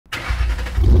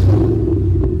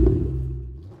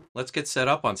let's get set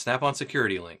up on Snap-on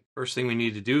Security Link. First thing we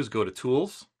need to do is go to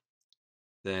Tools,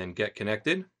 then Get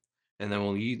Connected, and then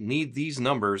we'll need these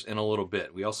numbers in a little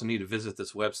bit. We also need to visit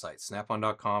this website,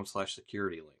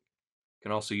 snapon.com/security link. You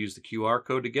can also use the QR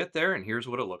code to get there, and here's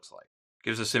what it looks like. It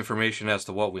gives us information as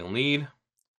to what we'll need,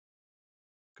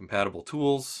 compatible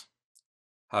tools,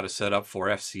 how to set up for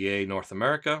FCA North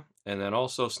America, and then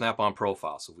also Snap-on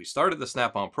Profile. So if we started the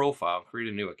Snap-on Profile and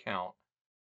create a new account,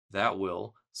 that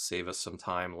will save us some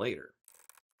time later.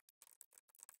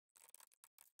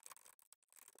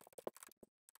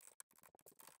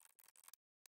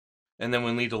 And then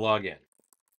we'll need to log in.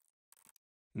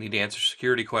 We need to answer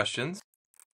security questions.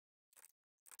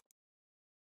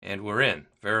 And we're in.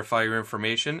 Verify your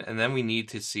information, and then we need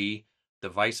to see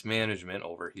device management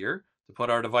over here to put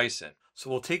our device in. So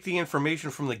we'll take the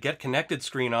information from the Get Connected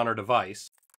screen on our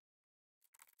device,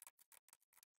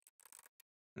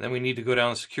 and then we need to go down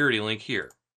the security link here.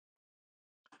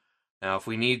 Now, if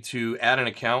we need to add an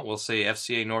account, we'll say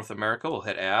FCA North America, we'll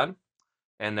hit add,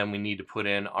 and then we need to put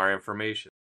in our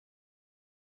information.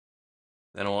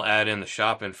 Then we'll add in the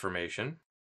shop information,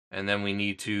 and then we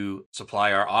need to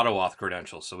supply our AutoAuth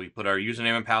credentials. So we put our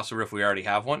username and password if we already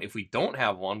have one. If we don't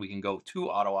have one, we can go to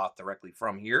AutoAuth directly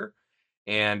from here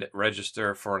and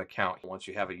register for an account. Once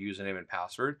you have a username and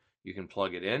password, you can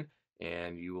plug it in,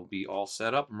 and you will be all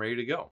set up and ready to go.